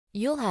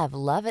You'll have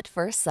love at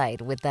first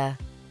sight with the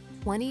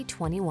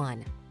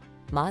 2021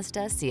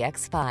 Mazda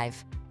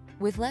CX-5.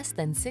 With less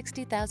than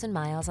 60,000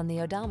 miles on the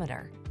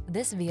odometer,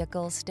 this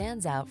vehicle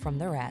stands out from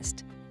the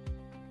rest.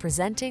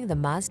 Presenting the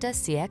Mazda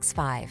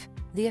CX-5,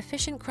 the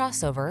efficient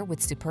crossover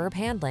with superb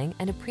handling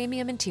and a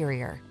premium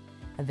interior.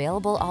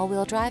 Available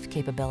all-wheel drive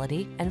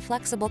capability and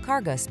flexible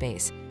cargo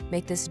space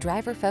make this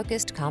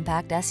driver-focused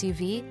compact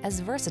SUV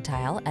as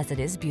versatile as it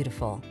is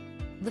beautiful.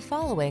 The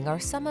following are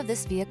some of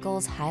this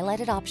vehicle's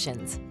highlighted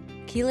options: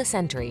 keyless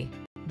entry,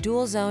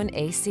 dual zone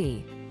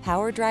AC,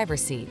 power driver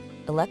seat,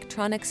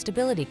 electronic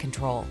stability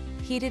control,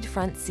 heated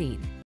front seat,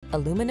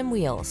 aluminum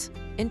wheels,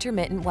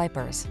 intermittent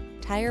wipers,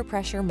 tire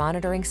pressure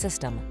monitoring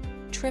system,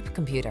 trip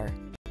computer,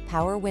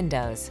 power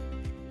windows.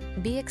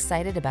 Be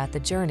excited about the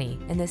journey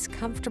in this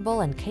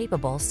comfortable and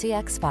capable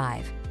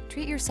CX-5.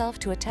 Treat yourself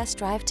to a test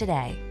drive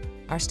today.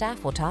 Our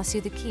staff will toss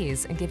you the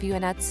keys and give you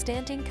an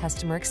outstanding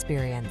customer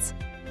experience.